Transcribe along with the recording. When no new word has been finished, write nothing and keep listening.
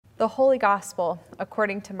The Holy Gospel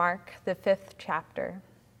according to Mark, the 5th chapter.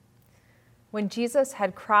 When Jesus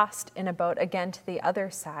had crossed in a boat again to the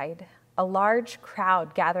other side, a large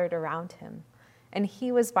crowd gathered around him, and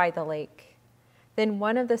he was by the lake. Then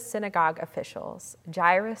one of the synagogue officials,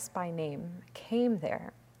 Jairus by name, came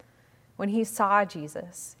there. When he saw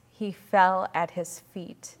Jesus, he fell at his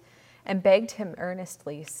feet and begged him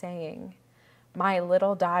earnestly, saying, "My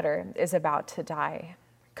little daughter is about to die.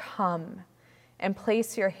 Come and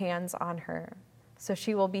place your hands on her, so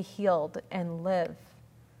she will be healed and live."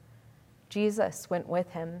 Jesus went with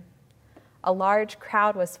him. A large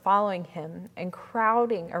crowd was following him and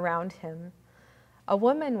crowding around him. A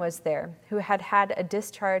woman was there who had had a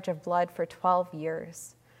discharge of blood for 12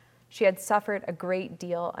 years. She had suffered a great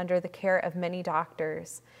deal under the care of many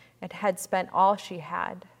doctors and had spent all she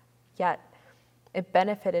had, yet it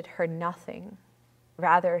benefited her nothing.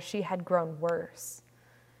 Rather, she had grown worse.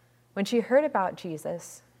 When she heard about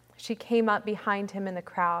Jesus, she came up behind him in the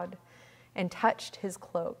crowd and touched his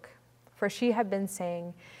cloak, for she had been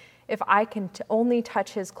saying, "If I can only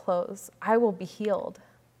touch his clothes, I will be healed."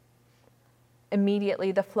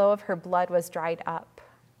 Immediately, the flow of her blood was dried up,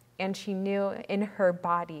 and she knew in her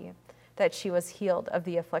body that she was healed of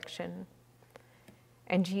the affliction.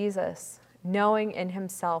 And Jesus, knowing in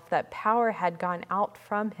himself that power had gone out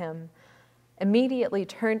from him, immediately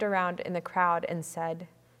turned around in the crowd and said,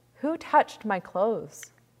 "Who touched my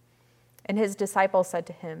clothes?" And his disciples said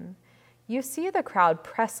to him, "You see the crowd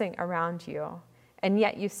pressing around you, and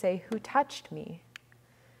yet you say, 'Who touched me?'"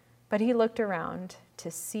 But he looked around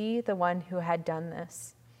to see the one who had done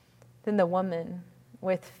this. Then the woman,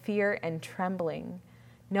 with fear and trembling,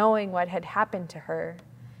 knowing what had happened to her,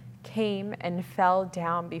 came and fell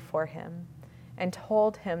down before him and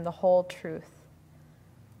told him the whole truth.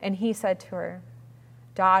 And he said to her,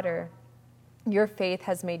 "Daughter, your faith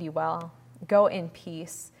has made you well. Go in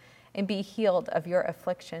peace and be healed of your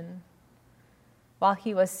affliction." While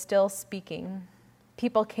he was still speaking,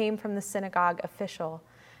 people came from the synagogue official,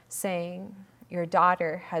 saying, "Your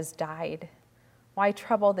daughter has died. Why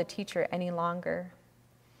trouble the teacher any longer?"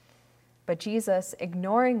 But Jesus,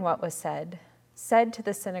 ignoring what was said to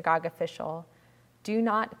the synagogue official, "Do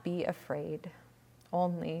not be afraid,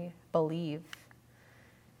 only believe."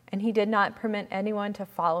 And he did not permit anyone to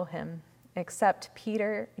follow him, except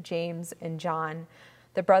Peter, James, and John,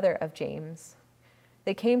 the brother of James.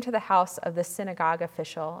 They came to the house of the synagogue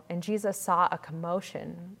official, and Jesus saw a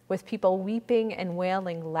commotion, with people weeping and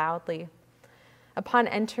wailing loudly. Upon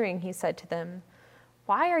entering, he said to them,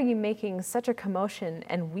 "Why are you making such a commotion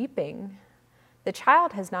and weeping? The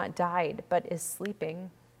child has not died, but is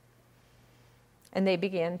sleeping." And they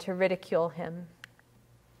began to ridicule him.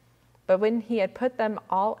 But when he had put them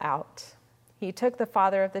all out, he took the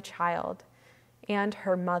father of the child and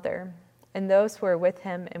her mother and those who were with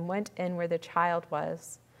him and went in where the child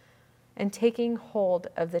was. And taking hold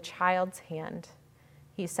of the child's hand,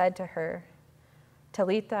 he said to her,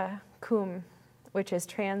 "Talitha cum," which is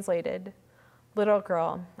translated, "Little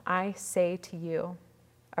girl, I say to you,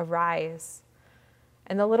 arise."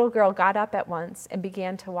 And the little girl got up at once and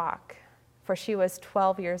began to walk, for she was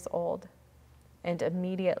 12 years old. And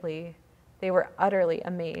immediately they were utterly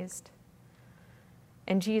amazed.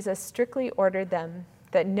 And Jesus strictly ordered them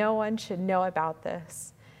that no one should know about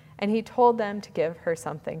this, and he told them to give her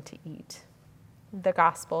something to eat. The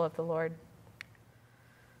Gospel of the Lord.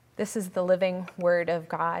 This is the living Word of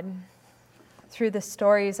God. Through the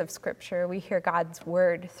stories of Scripture, we hear God's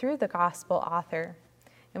Word through the Gospel author,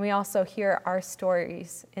 and we also hear our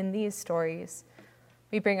stories. In these stories,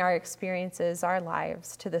 we bring our experiences, our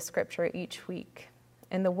lives to the Scripture each week,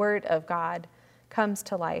 and the Word of God comes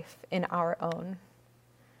to life in our own.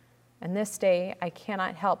 And this day, I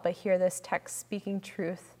cannot help but hear this text speaking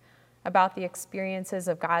truth about the experiences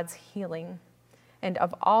of God's healing and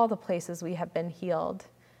of all the places we have been healed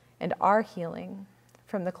and are healing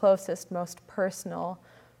from the closest, most personal,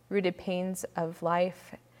 rooted pains of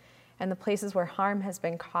life and the places where harm has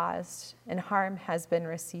been caused and harm has been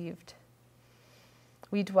received.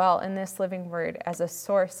 We dwell in this living word as a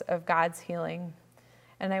source of God's healing,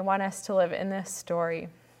 and I want us to live in this story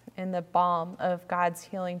in the balm of God's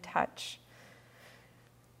healing touch.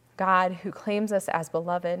 God, who claims us as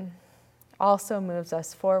beloved, also moves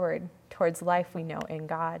us forward towards life we know in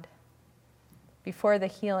God. Before the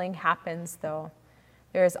healing happens, though,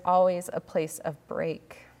 there is always a place of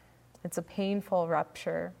break. It's a painful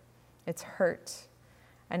rupture, it's hurt,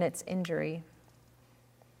 and it's injury.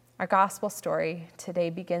 Our gospel story today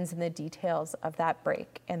begins in the details of that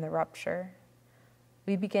break and the rupture.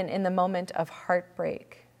 We begin in the moment of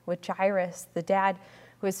heartbreak with Jairus, the dad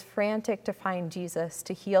who is frantic to find Jesus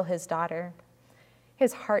to heal his daughter.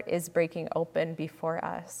 His heart is breaking open before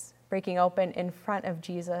us, breaking open in front of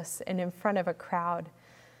Jesus and in front of a crowd.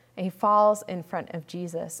 And he falls in front of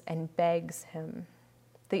Jesus and begs him.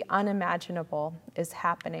 The unimaginable is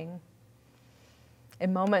happening.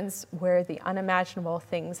 In moments where the unimaginable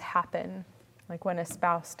things happen, like when a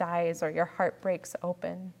spouse dies or your heart breaks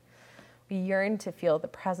open, we yearn to feel the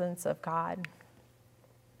presence of God.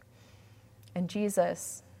 And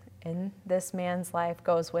Jesus, in this man's life,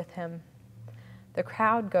 goes with him. The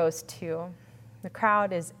crowd goes too. The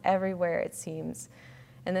crowd is everywhere, it seems,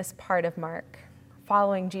 in this part of Mark,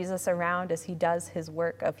 following Jesus around as he does his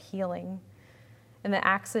work of healing. In the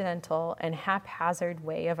accidental and haphazard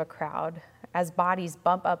way of a crowd, as bodies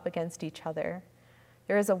bump up against each other,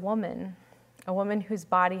 there is a woman whose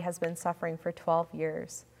body has been suffering for 12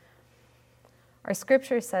 years. Our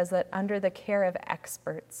scripture says that under the care of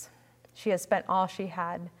experts, she has spent all she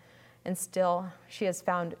had, and still she has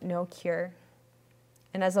found no cure.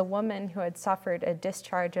 And as a woman who had suffered a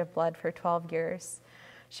discharge of blood for 12 years,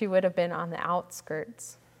 she would have been on the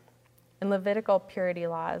outskirts. In Levitical purity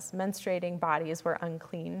laws, menstruating bodies were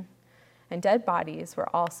unclean, and dead bodies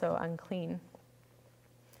were also unclean.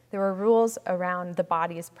 There were rules around the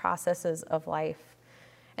body's processes of life,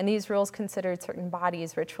 and these rules considered certain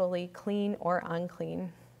bodies ritually clean or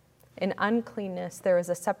unclean. In uncleanness, there was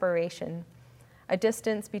a separation, a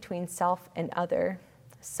distance between self and other,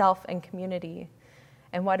 self and community,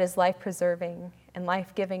 and what is life-preserving and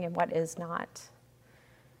life-giving and what is not.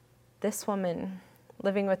 This woman,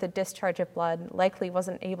 living with a discharge of blood, likely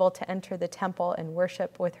wasn't able to enter the temple and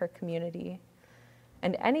worship with her community,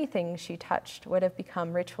 and anything she touched would have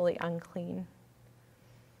become ritually unclean.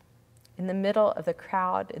 In the middle of the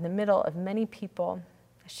crowd, in the middle of many people,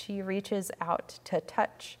 she reaches out to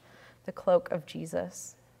touch the cloak of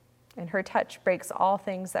Jesus, and her touch breaks all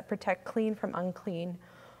things that protect clean from unclean,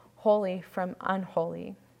 holy from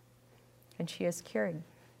unholy, and she is cured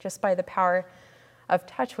just by the power of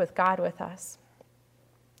touch with God with us.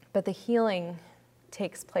 But the healing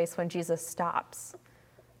takes place when Jesus stops.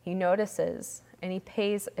 He notices and he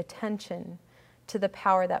pays attention to the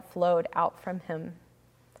power that flowed out from him.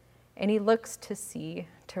 And he looks to see,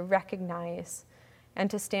 to recognize, and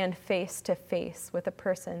to stand face to face with a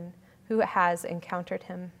person who has encountered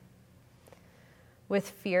him.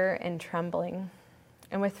 With fear and trembling,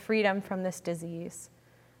 and with freedom from this disease,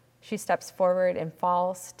 she steps forward and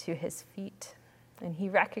falls to his feet, and he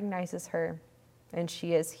recognizes her, and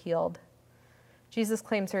she is healed. Jesus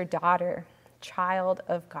claims her daughter, child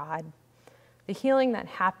of God. The healing that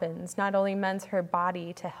happens not only mends her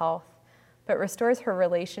body to health, but restores her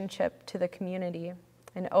relationship to the community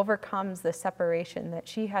and overcomes the separation that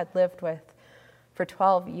she had lived with for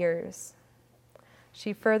 12 years.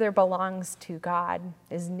 She further belongs to God,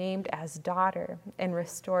 is named as daughter, and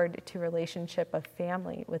restored to relationship of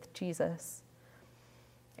family with Jesus.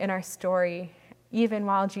 In our story, even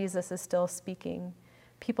while Jesus is still speaking,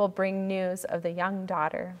 people bring news of the young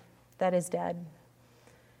daughter that is dead.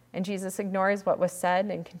 And Jesus ignores what was said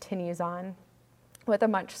and continues on with a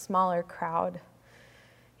much smaller crowd.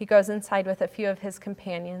 He goes inside with a few of his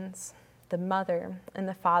companions, the mother and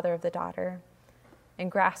the father of the daughter, and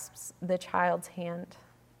grasps the child's hand.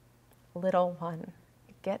 Little one,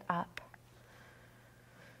 get up.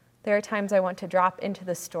 There are times I want to drop into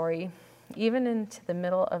the story, even into the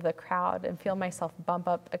middle of the crowd, and feel myself bump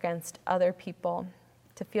up against other people,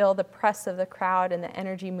 to feel the press of the crowd and the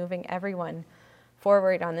energy moving everyone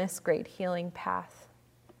forward on this great healing path.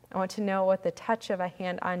 I want to know what the touch of a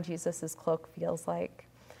hand on Jesus' cloak feels like,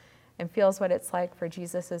 and feels what it's like for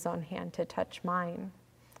Jesus' own hand to touch mine,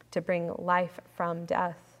 to bring life from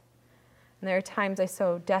death. And there are times I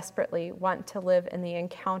so desperately want to live in the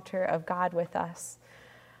encounter of God with us,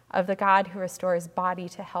 of the God who restores body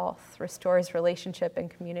to health, restores relationship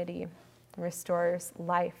and community, and restores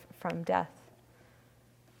life from death.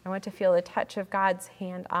 I want to feel the touch of God's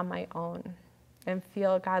hand on my own and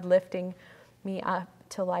feel God lifting me up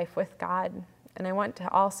to life with God. And I want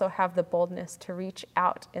to also have the boldness to reach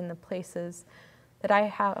out in the places that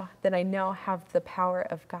I know have the power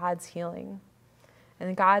of God's healing.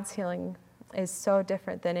 And God's healing is so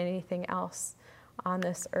different than anything else on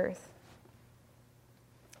this earth.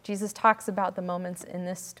 Jesus talks about the moments in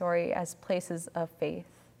this story as places of faith.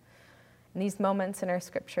 In these moments in our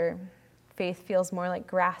scripture, faith feels more like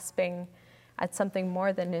grasping at something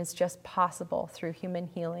more than is just possible through human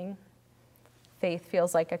healing. Faith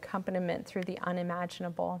feels like accompaniment through the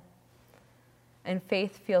unimaginable. And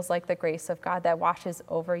faith feels like the grace of God that washes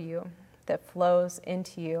over you, that flows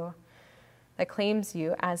into you, that claims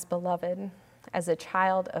you as beloved, as a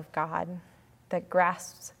child of God, that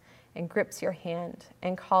grasps and grips your hand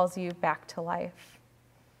and calls you back to life.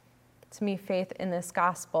 To me, faith in this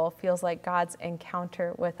gospel feels like God's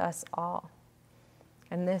encounter with us all.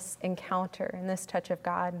 And this encounter and this touch of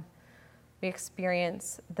God, we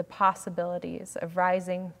experience the possibilities of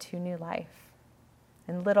rising to new life.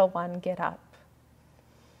 And little one, get up.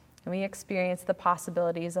 And we experience the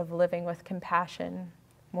possibilities of living with compassion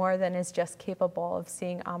more than is just capable of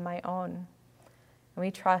seeing on my own. And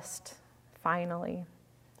we trust, finally,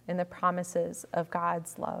 in the promises of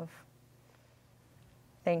God's love.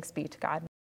 Thanks be to God.